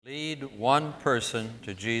Lead one person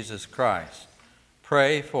to Jesus Christ.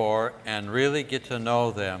 Pray for and really get to know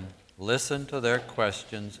them. Listen to their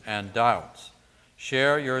questions and doubts.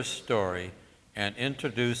 Share your story and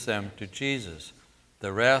introduce them to Jesus.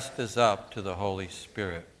 The rest is up to the Holy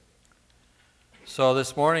Spirit. So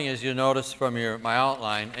this morning, as you notice from my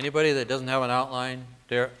outline, anybody that doesn't have an outline,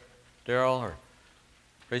 Daryl, or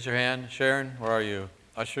raise your hand. Sharon, where are you?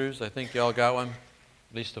 Ushers, I think you all got one,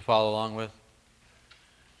 at least to follow along with.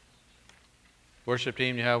 Worship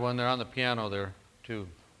team, you have one there on the piano there, too.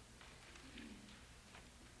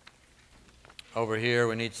 Over here,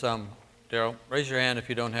 we need some. Daryl, raise your hand if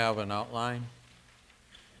you don't have an outline.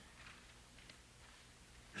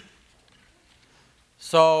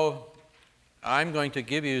 So, I'm going to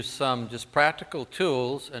give you some just practical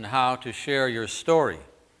tools on how to share your story.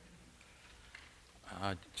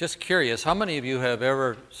 Just curious, how many of you have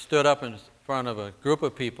ever stood up in front of a group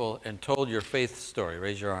of people and told your faith story?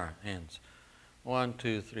 Raise your hands. 1,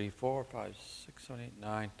 2, 3, 4, 5, 6, 7, 8,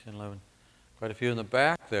 9, 10, 11. Quite a few in the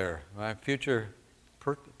back there. My future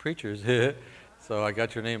preachers. So I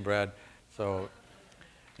got your name, Brad. So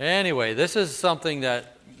anyway, this is something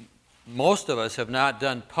that most of us have not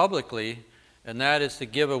done publicly, and that is to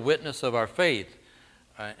give a witness of our faith,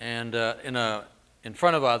 and in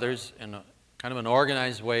front of others in a kind of an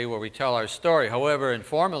organized way where we tell our story. However,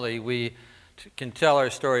 informally, we can tell our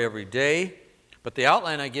story every day, but the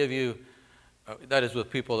outline I give you, that is with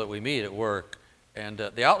people that we meet at work. And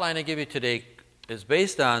the outline I give you today is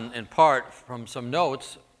based on, in part, from some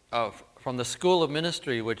notes from the School of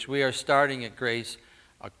Ministry, which we are starting at Grace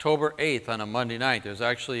October 8th on a Monday night. There's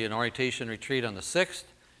actually an orientation retreat on the 6th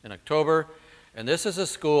in October. And this is a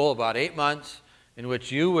school, about 8 months, in which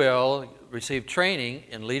you will receive training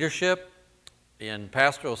in leadership, in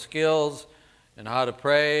pastoral skills, in how to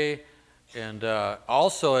pray, and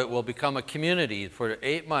also it will become a community. For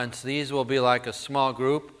 8 months, these will be like a small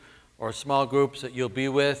group or small groups that you'll be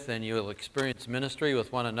with, and you'll experience ministry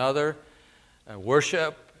with one another,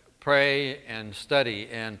 worship, pray, and study.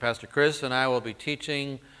 And Pastor Chris and I will be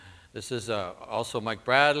teaching. This is also Mike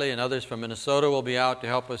Bradley and others from Minnesota will be out to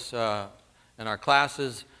help us in our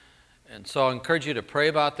classes. And so I encourage you to pray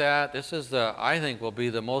about that. This is, I think, will be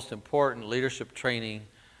the most important leadership training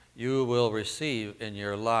you will receive in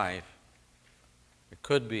your life. It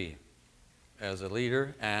could be as a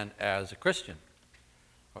leader and as a Christian,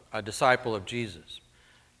 a disciple of Jesus.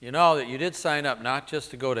 You know that you did sign up not just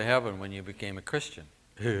to go to heaven when you became a Christian.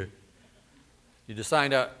 We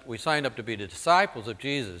signed up to be the disciples of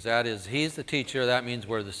Jesus. That is, He's the teacher. That means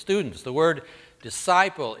we're the students. The word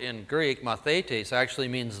disciple in Greek, mathetes, actually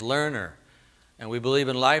means learner. And we believe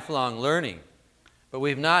in lifelong learning. But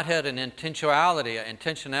we've not had an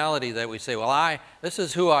intentionality that we say, well, this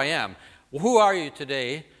is who I am. Who are you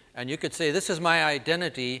today? And you could say, this is my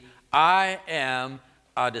identity. I am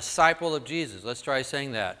a disciple of Jesus. Let's try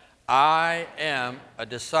saying that. I am a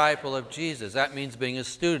disciple of Jesus. That means being a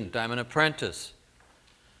student. I'm an apprentice.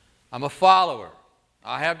 I'm a follower.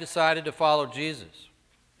 I have decided to follow Jesus.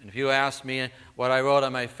 And if you ask me what I wrote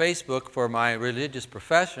on my Facebook for my religious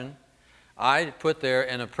profession, I put there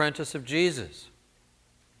an apprentice of Jesus.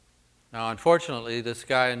 Now, unfortunately, this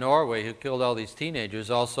guy in Norway who killed all these teenagers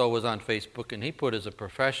also was on Facebook, and he put as a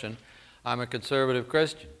profession, I'm a conservative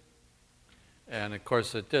Christian. And, of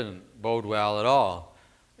course, it didn't bode well at all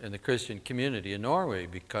in the Christian community in Norway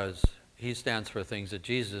because he stands for things that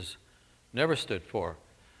Jesus never stood for.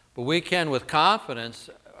 But we can, with confidence,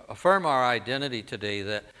 affirm our identity today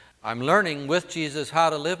that I'm learning with Jesus how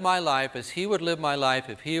to live my life as He would live my life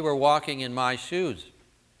if He were walking in my shoes.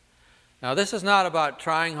 Now, this is not about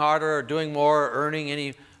trying harder or doing more or earning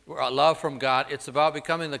any love from God. It's about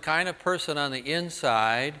becoming the kind of person on the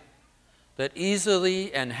inside that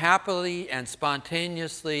easily and happily and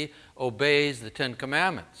spontaneously obeys the Ten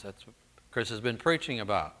Commandments. That's what Chris has been preaching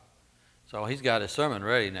about. So he's got his sermon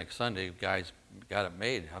ready next Sunday. Guys got it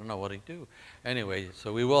made. I don't know what he'd do. Anyway,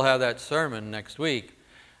 so we will have that sermon next week.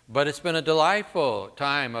 But it's been a delightful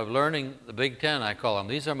time of learning the Big Ten, I call them.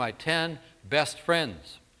 These are my 10 best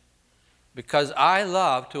friends. Because I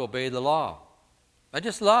love to obey the law. I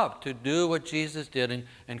just love to do what Jesus did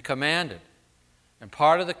and commanded. And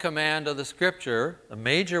part of the command of the Scripture, the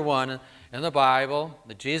major one in the Bible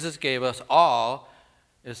that Jesus gave us all,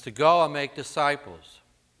 is to go and make disciples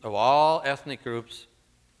of all ethnic groups,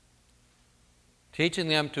 teaching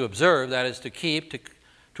them to observe, that is to keep,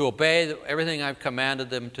 to obey everything I've commanded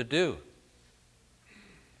them to do.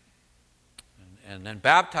 And then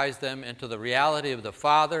baptize them into the reality of the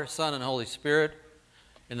Father, Son, and Holy Spirit,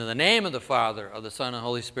 into the name of the Father, of the Son, and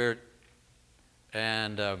Holy Spirit,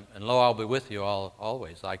 and lo, I'll be with you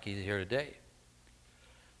always, like He's here today.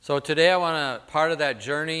 So today part of that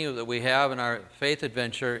journey that we have in our faith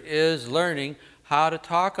adventure is learning how to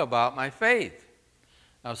talk about my faith.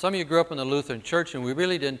 Now, some of you grew up in the Lutheran Church, and we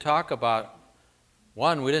really didn't talk about,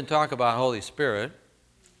 we didn't talk about Holy Spirit.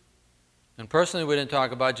 And personally, we didn't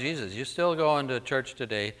talk about Jesus. You still go into church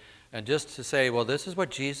today, and just to say, well, this is what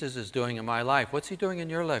Jesus is doing in my life. What's he doing in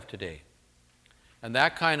your life today? And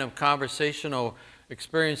that kind of conversational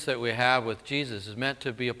experience that we have with Jesus is meant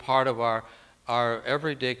to be a part of our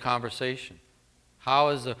everyday conversation. How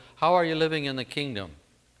are you living in the kingdom?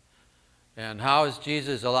 And how is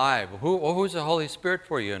Jesus alive? Who's the Holy Spirit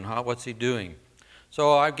for you, and what's he doing?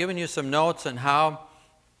 So I've given you some notes on how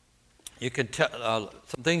you can some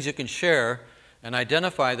things you can share and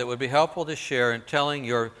identify that would be helpful to share in telling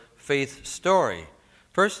your faith story.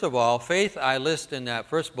 First of all, faith I list in that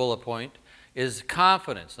first bullet point is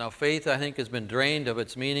confidence. Now, faith, I think, has been drained of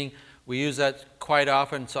its meaning. We use that quite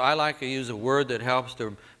often, so I like to use a word that helps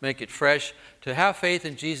to make it fresh. To have faith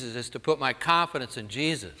in Jesus is to put my confidence in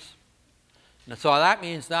Jesus. And so that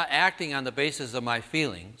means not acting on the basis of my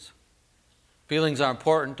feelings. Feelings are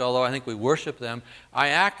important, although I think we worship them. I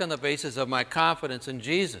act on the basis of my confidence in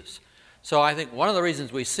Jesus. So I think one of the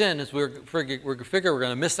reasons we sin is we figure we're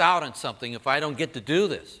going to miss out on something if I don't get to do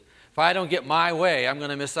this. If I don't get my way, I'm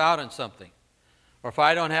going to miss out on something. Or if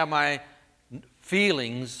I don't have my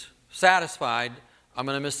feelings satisfied, I'm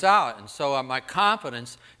going to miss out. And so my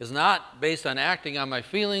confidence is not based on acting on my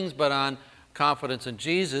feelings, but on confidence in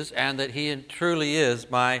Jesus and that he truly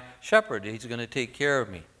is my shepherd. He's going to take care of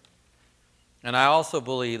me. And I also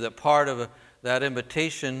believe that part of that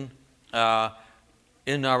invitation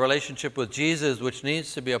in our relationship with Jesus, which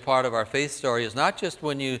needs to be a part of our faith story, is not just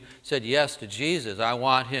when you said yes to Jesus, I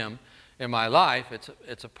want him in my life.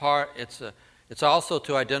 It's also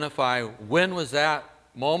to identify when was that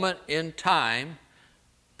moment in time,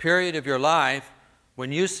 period of your life,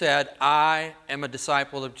 when you said, I am a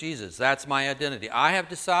disciple of Jesus. That's my identity. I have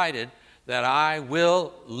decided that I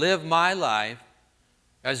will live my life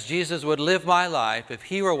as Jesus would live my life if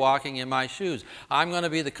he were walking in my shoes. I'm going to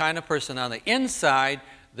be the kind of person on the inside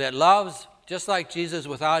that loves just like Jesus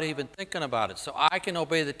without even thinking about it. So I can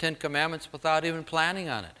obey the 10 Commandments without even planning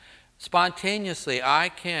on it. Spontaneously, I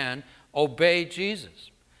can obey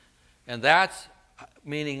Jesus. And that's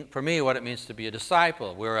meaning, for me, what it means to be a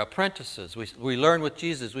disciple. We're apprentices. We learn with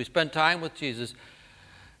Jesus. We spend time with Jesus.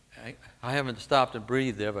 I haven't stopped and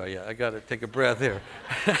breathed ever yet. I got to take a breath here.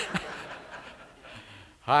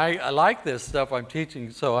 I like this stuff I'm teaching,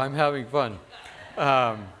 so I'm having fun.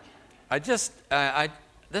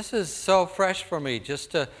 This is so fresh for me,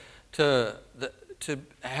 just to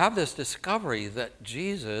have this discovery that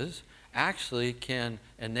Jesus actually can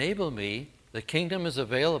enable me. The kingdom is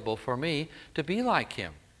available for me to be like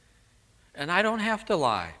him. And I don't have to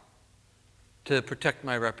lie to protect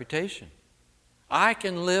my reputation. I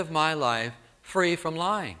can live my life free from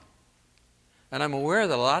lying. And I'm aware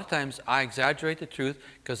that a lot of times I exaggerate the truth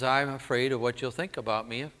because I'm afraid of what you'll think about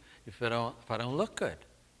me if I don't look good.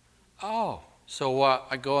 Oh, so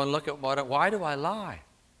I go and look at why do I lie?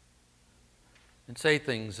 And say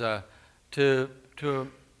things to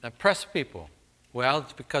impress people. Well,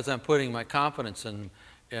 it's because I'm putting my confidence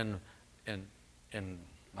in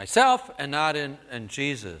myself and not in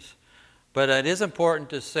Jesus. But it is important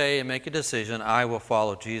to say and make a decision, I will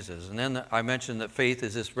follow Jesus. And then I mentioned that faith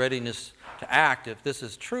is this readiness to act if this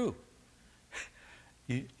is true.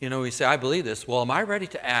 We say, I believe this. Well, am I ready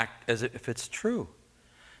to act as if it's true?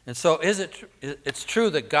 And so it's true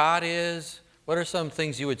that God is, what are some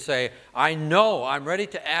things you would say, I know I'm ready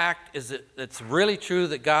to act, it's really true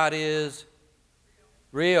that God is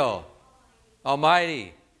real,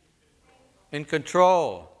 almighty, in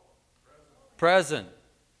control, present,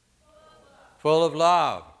 full of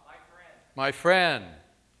love, my friend.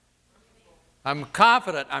 I'm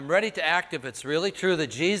confident, I'm ready to act if it's really true that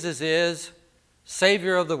Jesus is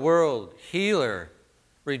Savior of the world, healer,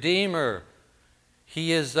 Redeemer.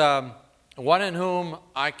 He is one in whom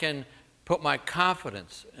I can put my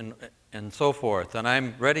confidence and so forth. And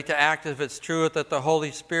I'm ready to act if it's true that the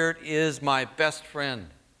Holy Spirit is my best friend.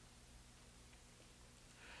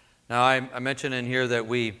 Now, I mentioned in here that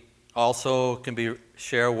we also can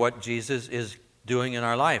share what Jesus is doing in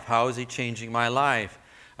our life. How is he changing my life?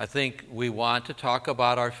 I think we want to talk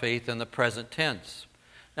about our faith in the present tense.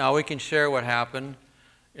 Now, we can share what happened,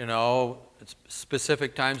 at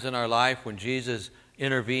specific times in our life when Jesus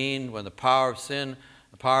intervened, when the power of sin,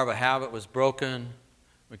 the power of a habit was broken.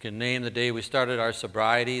 We can name the day we started our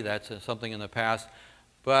sobriety. That's something in the past.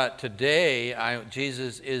 But today,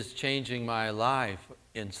 Jesus is changing my life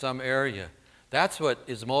in some area. That's what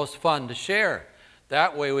is most fun to share.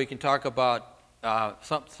 That way we can talk about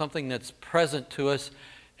something that's present to us.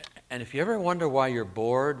 And if you ever wonder why you're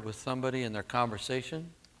bored with somebody in their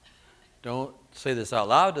conversation, don't say this out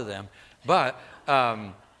loud to them, but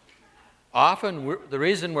often the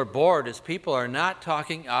reason we're bored is people are not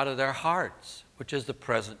talking out of their hearts, which is the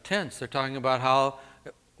present tense. They're talking about how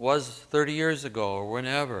it was 30 years ago or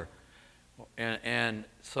whenever. And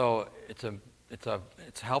so it's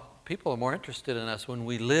help. People are more interested in us when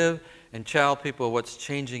we live and tell people what's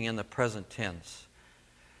changing in the present tense.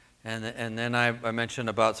 And then I mentioned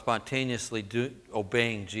about spontaneously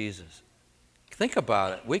obeying Jesus. Think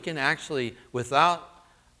about it. We can actually, we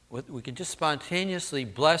can just spontaneously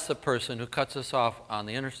bless the person who cuts us off on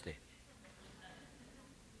the interstate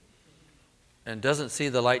and doesn't see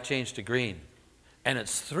the light change to green. And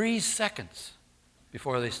it's 3 seconds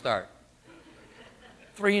before they start.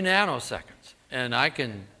 3 nanoseconds. And I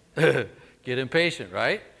can get impatient,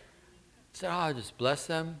 right? So I just bless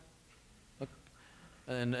them. Look,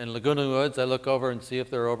 in Laguna Woods, I look over and see if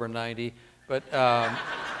they're over 90. But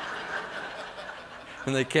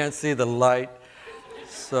and they can't see the light.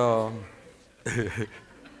 So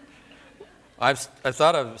I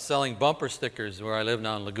thought of selling bumper stickers where I live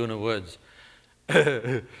now in Laguna Woods.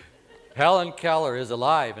 Helen Keller is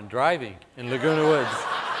alive and driving in Laguna Woods.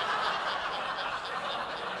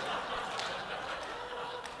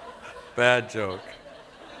 Bad joke.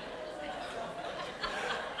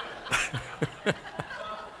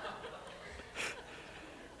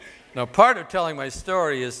 Now, part of telling my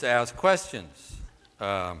story is to ask questions.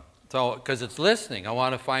 Because it's listening. I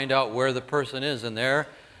want to find out where the person is in their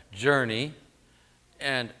journey.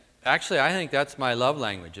 And actually, I think that's my love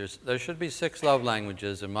language. There should be 6 love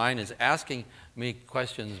languages, and mine is asking me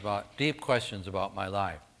deep questions about my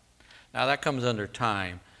life. Now, that comes under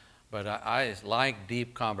time, but I like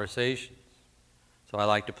deep conversations. So I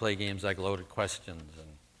like to play games like Loaded Questions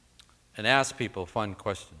and ask people fun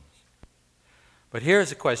questions. But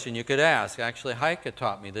here's a question you could ask. Actually, Heike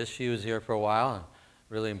taught me this. She was here for a while, and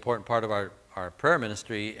really important part of our prayer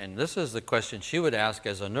ministry. And this is the question she would ask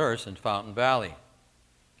as a nurse in Fountain Valley.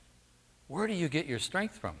 Where do you get your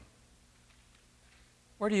strength from?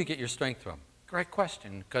 Where do you get your strength from? Great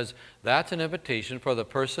question, because that's an invitation for the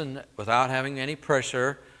person without having any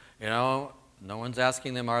pressure. No one's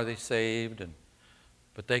asking them, are they saved?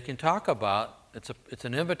 But they can talk about, it's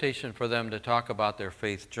an invitation for them to talk about their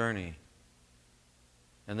faith journey.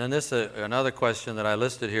 And then another question that I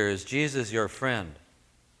listed here is, Jesus your friend?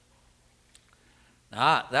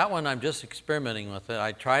 Now, that one I'm just experimenting with it.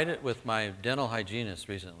 I tried it with my dental hygienist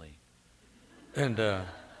recently. And, how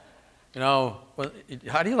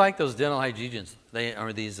do you like those dental hygienists?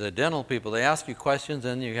 These dental people, they ask you questions,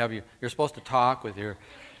 and you're supposed to talk with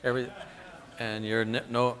and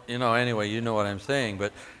anyway, you know what I'm saying.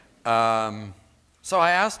 But, so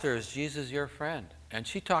I asked her, is Jesus your friend? And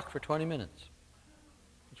she talked for 20 minutes.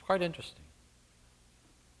 It's quite interesting.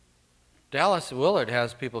 Dallas Willard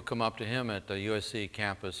has people come up to him at the USC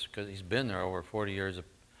campus because he's been there over 40 years,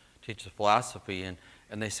 teaches philosophy, and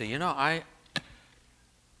they say, I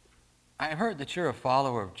heard that you're a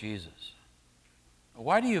follower of Jesus.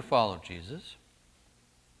 Why do you follow Jesus?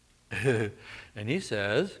 And he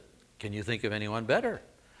says, can you think of anyone better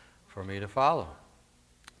for me to follow?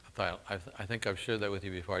 I think I've shared that with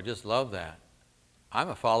you before. I just love that. I'm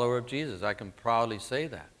a follower of Jesus. I can proudly say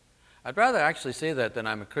that. I'd rather actually say that than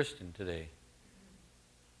I'm a Christian today.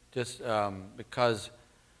 Just because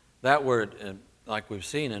that word, like we've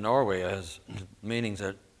seen in Norway, has meanings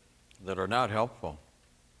that are not helpful.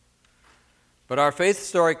 But our faith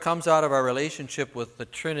story comes out of our relationship with the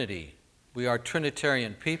Trinity. We are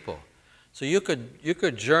Trinitarian people. So you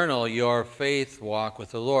could journal your faith walk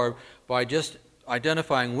with the Lord by just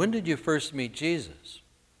identifying, when did you first meet Jesus?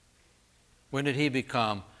 When did he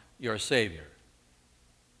become your Savior?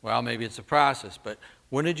 Well, maybe it's a process, but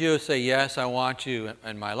when did you say, yes, I want you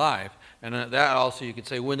in my life? And that also you could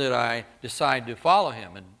say, when did I decide to follow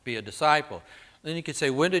him and be a disciple? Then you could say,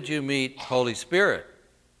 when did you meet Holy Spirit?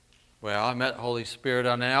 Well, I met Holy Spirit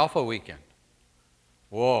on an Alpha weekend.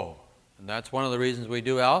 Whoa. And that's one of the reasons we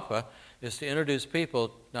do Alpha, is to introduce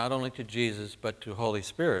people not only to Jesus, but to Holy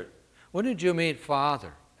Spirit. When did you meet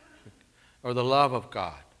Father or the love of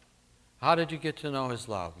God? How did you get to know his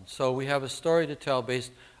love? And so we have a story to tell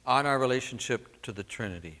based on our relationship to the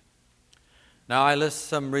Trinity. Now I list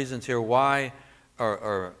some reasons here why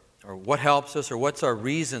or what helps us, or what's our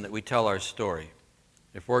reason that we tell our story.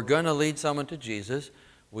 If we're going to lead someone to Jesus,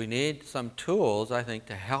 we need some tools, I think,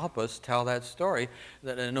 to help us tell that story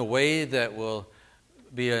that in a way that will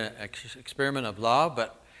be an experiment of love.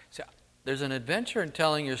 But see, there's an adventure in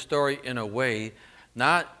telling your story in a way,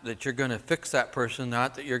 not that you're going to fix that person,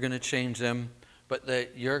 not that you're going to change them, but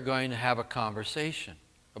that you're going to have a conversation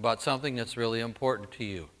about something that's really important to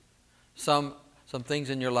you. Some things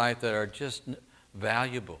in your life that are just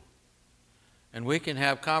valuable. And we can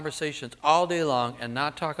have conversations all day long and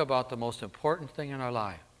not talk about the most important thing in our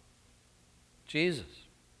life, Jesus.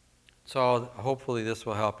 So hopefully this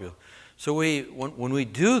will help you. So when we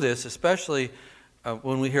do this, especially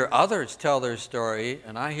when we hear others tell their story,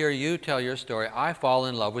 and I hear you tell your story, I fall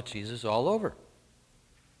in love with Jesus all over.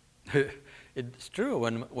 It's true.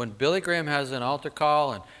 When Billy Graham has an altar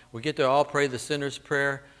call and we get to all pray the sinner's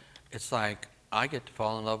prayer, it's like I get to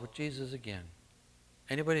fall in love with Jesus again.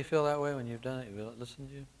 Anybody feel that way when you've done it? You listen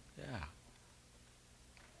to you? Yeah.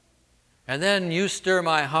 And then you stir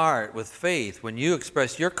my heart with faith when you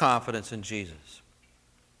express your confidence in Jesus.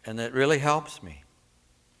 And that really helps me.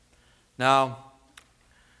 Now,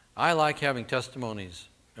 I like having testimonies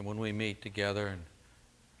and when we meet together. And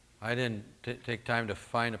I didn't take time to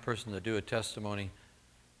find a person to do a testimony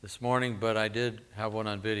this morning, but I did have one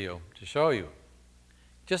on video to show you.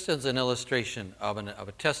 Just as an illustration of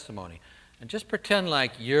a testimony. And just pretend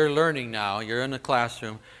like you're learning now, you're in the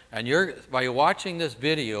classroom, and by watching this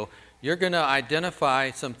video, you're going to identify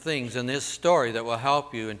some things in this story that will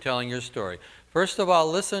help you in telling your story. First of all,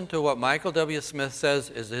 listen to what Michael W. Smith says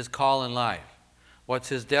is his call in life. What's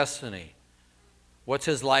his destiny? What's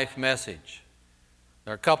his life message?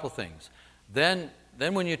 There are a couple things. Then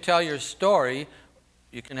when you tell your story,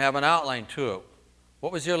 you can have an outline to it.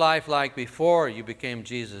 What was your life like before you became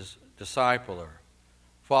Jesus' disciple or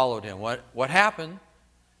followed him? What happened?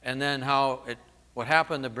 And then what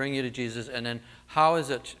happened to bring you to Jesus? And then how is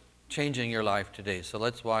it changing your life today? So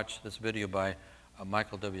let's watch this video by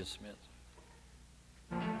Michael W. Smith.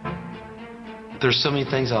 There's so many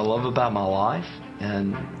things I love about my life,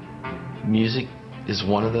 and music is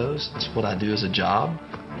one of those. It's what I do as a job.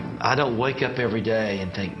 I don't wake up every day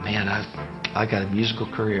and think, man, I got a musical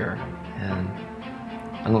career, and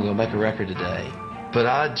I'm going to go make a record today. But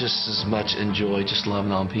I just as much enjoy just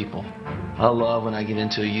loving on people. I love when I get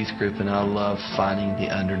into a youth group and I love finding the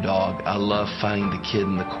underdog. I love finding the kid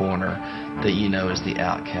in the corner that you know is the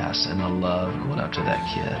outcast, and I love going up to that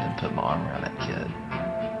kid and put my arm around that kid.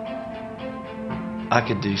 I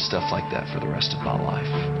could do stuff like that for the rest of my life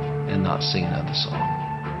and not sing another song.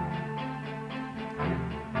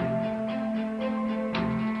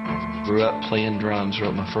 Grew up playing drums,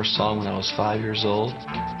 wrote my first song when I was 5 years old.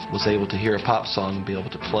 Was able to hear a pop song and be able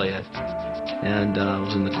to play it. And I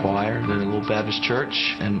was in the choir in a little Baptist church,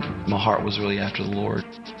 and my heart was really after the Lord.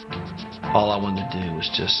 All I wanted to do was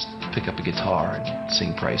just pick up a guitar and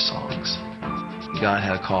sing praise songs. God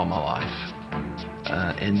had a call in my life,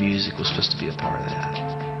 and music was supposed to be a part of that.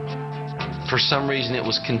 For some reason, it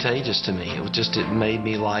was contagious to me. It made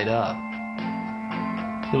me light up.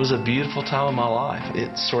 It was a beautiful time of my life.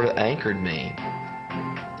 It sort of anchored me.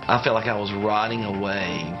 I felt like I was riding a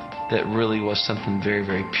wave that really was something very,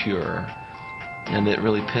 very pure, and that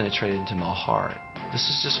really penetrated into my heart. This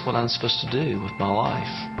is just what I'm supposed to do with my life.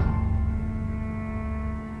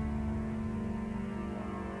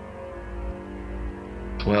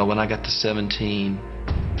 Well, when I got to 17,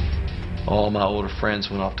 all my older friends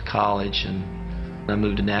went off to college, and I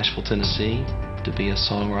moved to Nashville, Tennessee to be a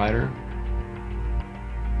songwriter.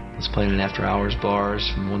 I was playing in after-hours bars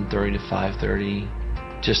from 1:30 to 5:30,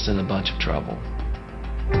 just in a bunch of trouble.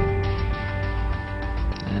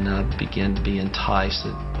 And I began to be enticed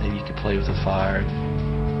that maybe you could play with the fire,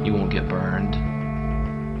 you won't get burned.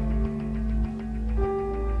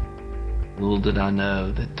 Little did I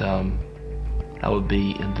know that I would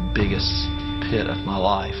be in the biggest pit of my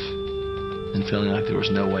life and feeling like there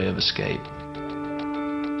was no way of escape.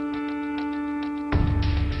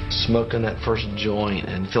 Smoking that first joint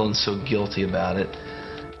and feeling so guilty about it.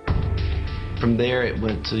 From there it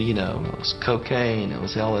went to, it was cocaine, it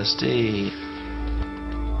was LSD.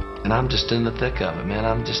 And I'm just in the thick of it, man.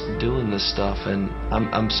 I'm just doing this stuff, and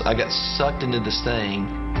I got sucked into this thing.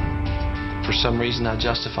 For some reason I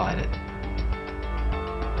justified it.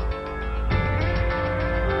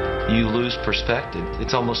 You lose perspective.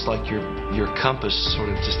 It's almost like your compass sort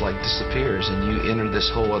of just like disappears, and you enter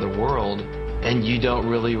this whole other world, and you don't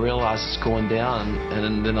really realize it's going down,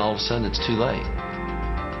 and then all of a sudden it's too late.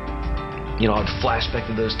 I'd flash back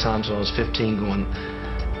to those times when I was 15 going,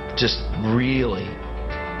 just really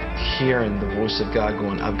hearing the voice of God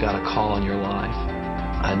going, I've got a call on your life.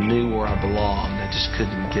 I knew where I belonged. I just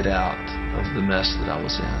couldn't get out of the mess that I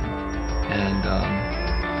was in. And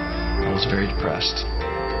I was very depressed.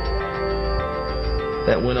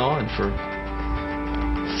 That went on for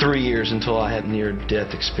 3 years until I had a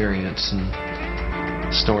near-death experience. And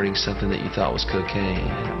snorting something that you thought was cocaine,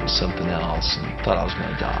 and it was something else, and thought I was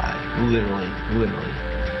going to die. Literally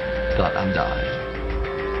thought I'm dying.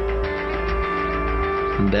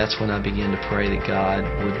 And that's when I began to pray that God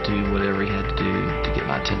would do whatever He had to do to get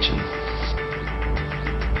my attention.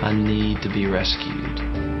 I need to be rescued.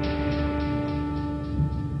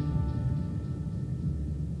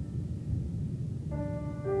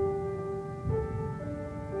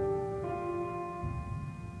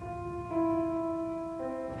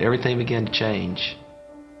 Everything began to change.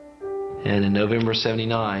 And in November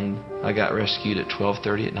 79, I got rescued at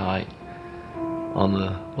 12:30 at night on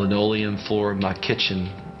the linoleum floor of my kitchen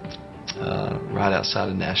right outside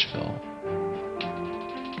of Nashville.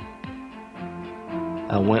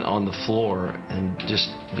 I went on the floor and just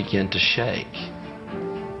began to shake.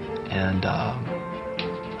 And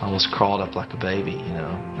I was crawled up like a baby, you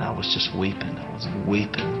know. And I was just weeping. I was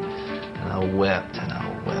weeping. And I wept and I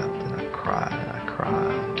wept and I cried and I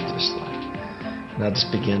cried. Just like, and I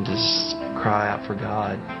just began to cry out for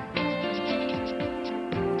God.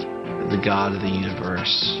 The God of the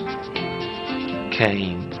universe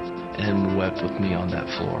came and wept with me on that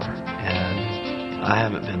floor. And I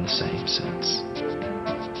haven't been the same since.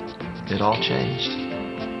 It all changed.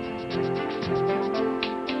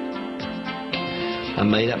 I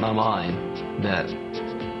made up my mind that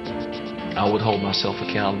I would hold myself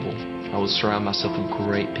accountable. I would surround myself with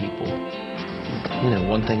great people. You know,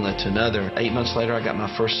 one thing led to another. 8 months later, I got my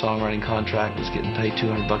first songwriting contract. Was getting paid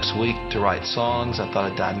 $200 a week to write songs. I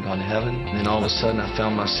thought I'd died and gone to heaven. And then all of a sudden, I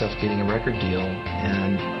found myself getting a record deal.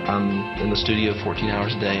 And I'm in the studio 14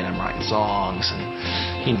 hours a day, and I'm writing songs.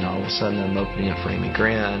 And, you know, all of a sudden, I'm opening up for Amy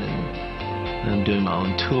Grant, and I'm doing my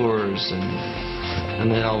own tours.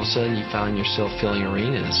 And then all of a sudden, you find yourself filling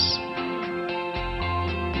arenas.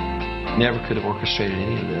 Never could have orchestrated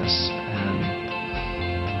any of this.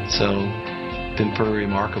 And so, been pretty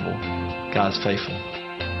remarkable. God's faithful.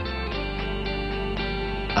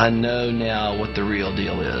 I know now what the real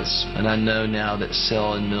deal is. And I know now that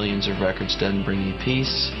selling millions of records doesn't bring you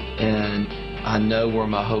peace. And I know where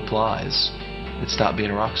my hope lies. It's not being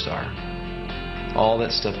a rock star. All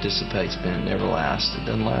that stuff dissipates, but it never lasts. It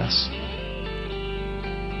doesn't last.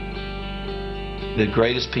 The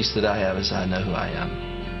greatest peace that I have is I know who I am.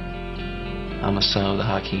 I'm a son of the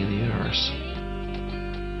High King of the universe.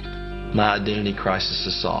 My identity crisis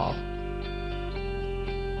is solved.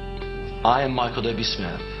 I am Michael W.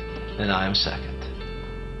 Smith, and I am second.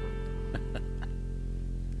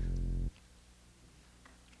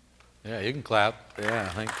 Yeah, you can clap. Yeah,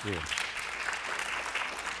 thank you.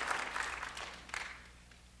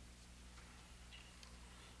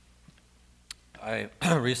 I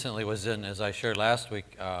recently was in, as I shared last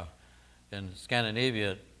week, in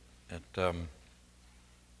Scandinavia at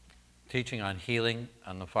teaching on healing,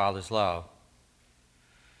 on the Father's love,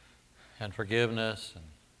 and forgiveness, and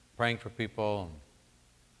praying for people. And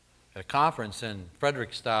at a conference in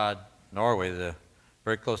Fredrikstad, Norway,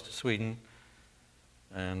 very close to Sweden,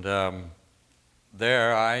 and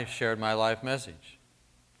there I shared my life message.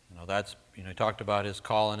 He talked about his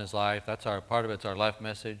call in his life. That's part of it's our life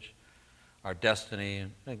message, our destiny.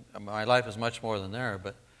 My life is much more than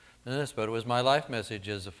but it was my life message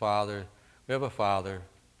as a father. We have a Father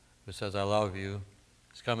who says, I love you.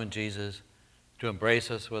 He's come in Jesus to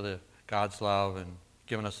embrace us with God's love and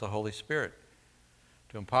given us the Holy Spirit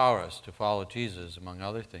to empower us to follow Jesus, among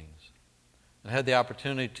other things. I had the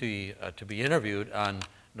opportunity to be interviewed on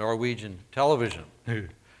Norwegian television.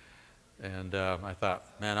 And I thought,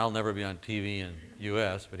 man, I'll never be on TV in the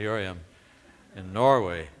U.S., but here I am in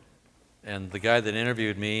Norway. And the guy that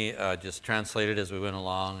interviewed me just translated as we went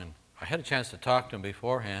along, and I had a chance to talk to him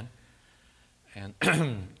beforehand. And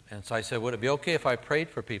and so I said, would it be okay if I prayed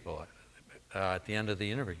for people at the end of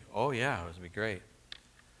the interview? Oh, yeah, it would be great.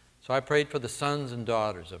 So I prayed for the sons and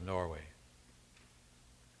daughters of Norway,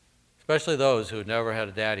 especially those who had never had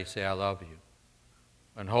a daddy say, I love you,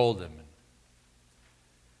 and hold them.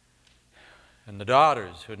 And the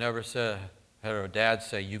daughters who never had a dad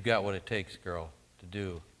say, you've got what it takes, girl, to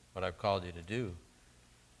do what I've called you to do.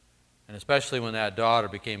 And especially when that daughter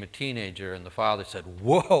became a teenager and the father said,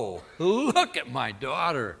 whoa, look at my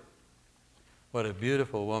daughter. What a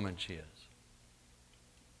beautiful woman she is.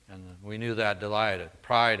 And we knew that delight and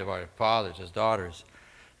pride of our fathers as daughters.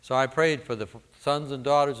 So I prayed for the sons and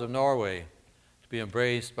daughters of Norway to be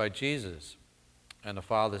embraced by Jesus and the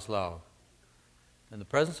Father's love. And the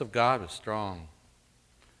presence of God was strong.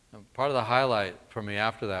 And part of the highlight for me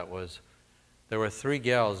after that was there were 3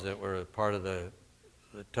 gals that were part of the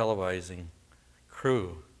televising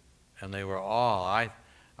crew, and they were all, I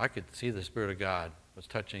could see the Spirit of God was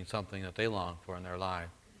touching something that they longed for in their life.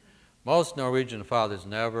 Most Norwegian fathers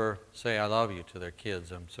never say I love you to their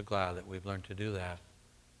kids. I'm so glad that we've learned to do that.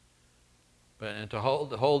 And to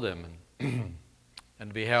hold them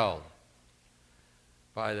and be held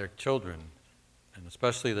by their children, and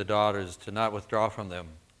especially the daughters, to not withdraw from them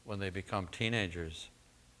when they become teenagers.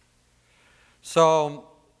 So,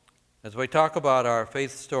 as we talk about our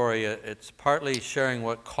faith story, it's partly sharing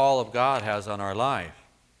what call of God has on our life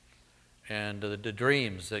and the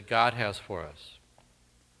dreams that God has for us.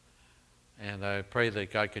 And I pray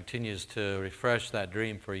that God continues to refresh that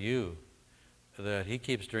dream for you, that He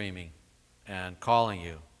keeps dreaming and calling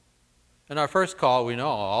you. And our first call, we know,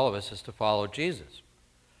 all of us, is to follow Jesus.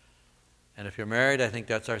 And if you're married, I think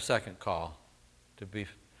that's our second call,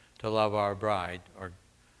 to love our bride or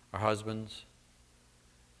our husbands.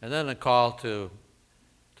 And then a call to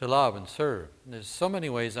love and serve. And there's so many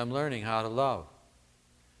ways I'm learning how to love.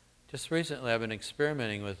 Just recently I've been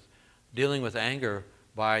experimenting with dealing with anger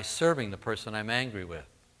by serving the person I'm angry with.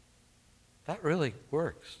 That really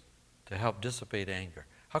works to help dissipate anger.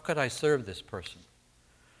 How could I serve this person?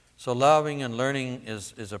 So loving and learning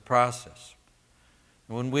is a process.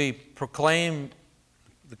 When we proclaim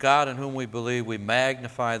the God in whom we believe, we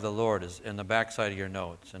magnify the Lord, is in the backside of your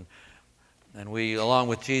notes. And we, along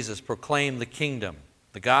with Jesus, proclaim the kingdom,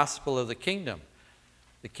 the gospel of the kingdom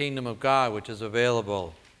of God, which is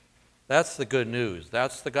available. That's the good news.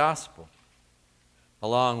 That's the gospel.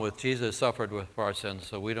 Along with Jesus suffered for our sins,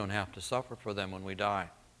 so we don't have to suffer for them when we die.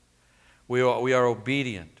 We are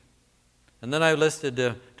obedient. And then I listed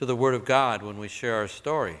to the Word of God when we share our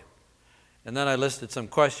story. And then I listed some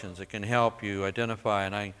questions that can help you identify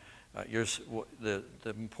the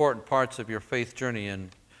important parts of your faith journey and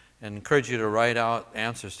encourage you to write out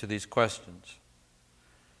answers to these questions.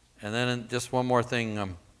 And then just one more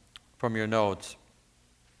thing from your notes.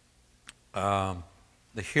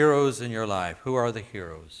 The heroes in your life. Who are the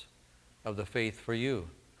heroes of the faith for you?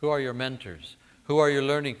 Who are your mentors? Who are you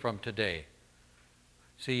learning from today?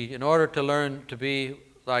 See, in order to learn to be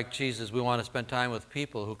like Jesus, we want to spend time with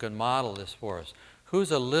people who can model this for us.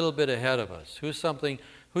 Who's a little bit ahead of us? Who's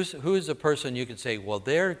a person you can say, well,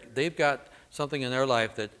 they've got something in their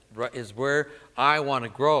life that is where I want to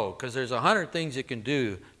grow, because there's 100 things you can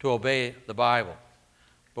do to obey the Bible.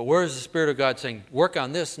 But where's the Spirit of God saying, work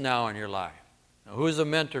on this now in your life? Now, who's a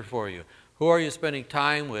mentor for you? Who are you spending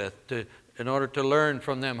time with in order to learn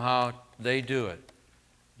from them how they do it?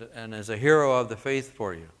 And as a hero of the faith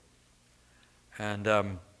for you. And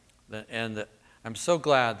I'm so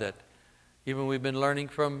glad that even we've been learning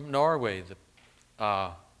from Norway,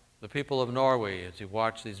 the people of Norway, as you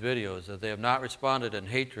watch these videos, that they have not responded in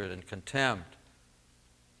hatred and contempt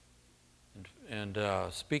and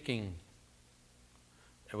speaking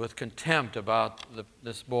with contempt about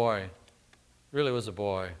this boy. Really was a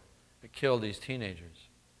boy that killed these teenagers.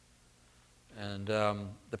 And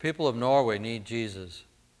the people of Norway need Jesus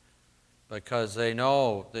because they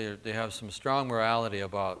know they have some strong morality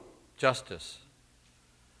about justice.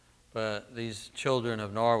 But these children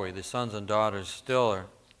of Norway, the sons and daughters, still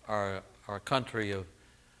are a country of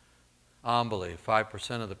unbelief.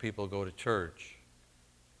 5% of the people go to church.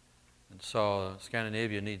 And so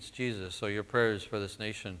Scandinavia needs Jesus. So your prayers for this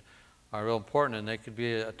nation are real important, and they could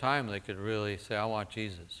be a time they could really say, I want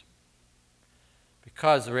Jesus.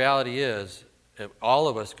 Because the reality is, if all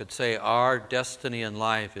of us could say our destiny in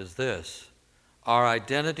life is this, our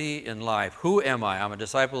identity in life. Who am I? I'm a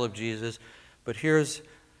disciple of Jesus, but here's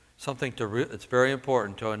something that's very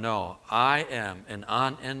important to know. I am an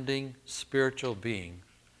unending spiritual being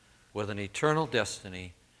with an eternal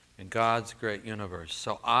destiny in God's great universe.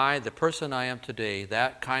 So the person I am today,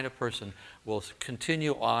 that kind of person, will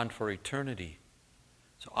continue on for eternity.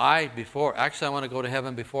 So I want to go to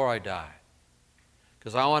heaven before I die.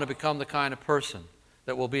 Because I want to become the kind of person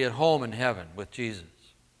that will be at home in heaven with Jesus.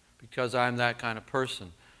 Because I'm that kind of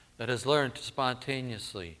person that has learned to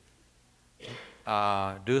spontaneously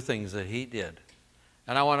do things that he did.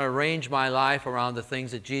 And I want to arrange my life around the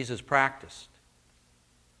things that Jesus practiced.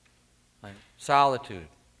 Like solitude,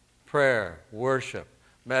 prayer, worship,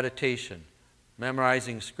 meditation,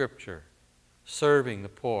 memorizing Scripture, serving the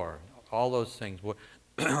poor. All those things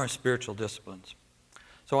are spiritual disciplines.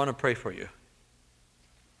 So I want to pray for you.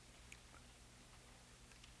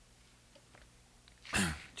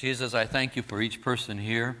 Jesus, I thank you for each person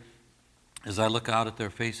here. As I look out at their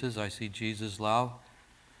faces, I see Jesus' love.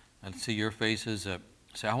 I see your faces that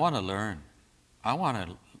say, I want to learn. I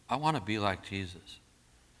want to be like Jesus.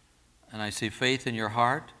 And I see faith in your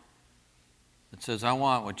heart that says, I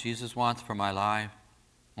want what Jesus wants for my life.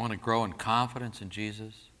 I want to grow in confidence in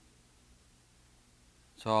Jesus.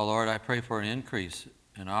 So, Lord, I pray for an increase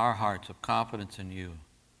in our hearts of confidence in you.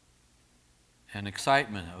 and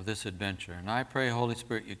excitement of this adventure. And I pray, Holy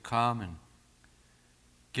Spirit, you come and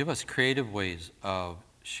give us creative ways of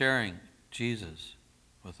sharing Jesus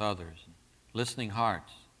with others, listening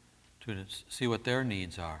hearts to see what their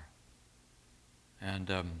needs are, and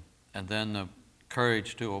then the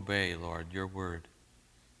courage to obey, Lord, your word.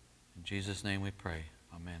 In Jesus' name we pray.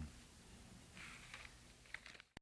 Amen.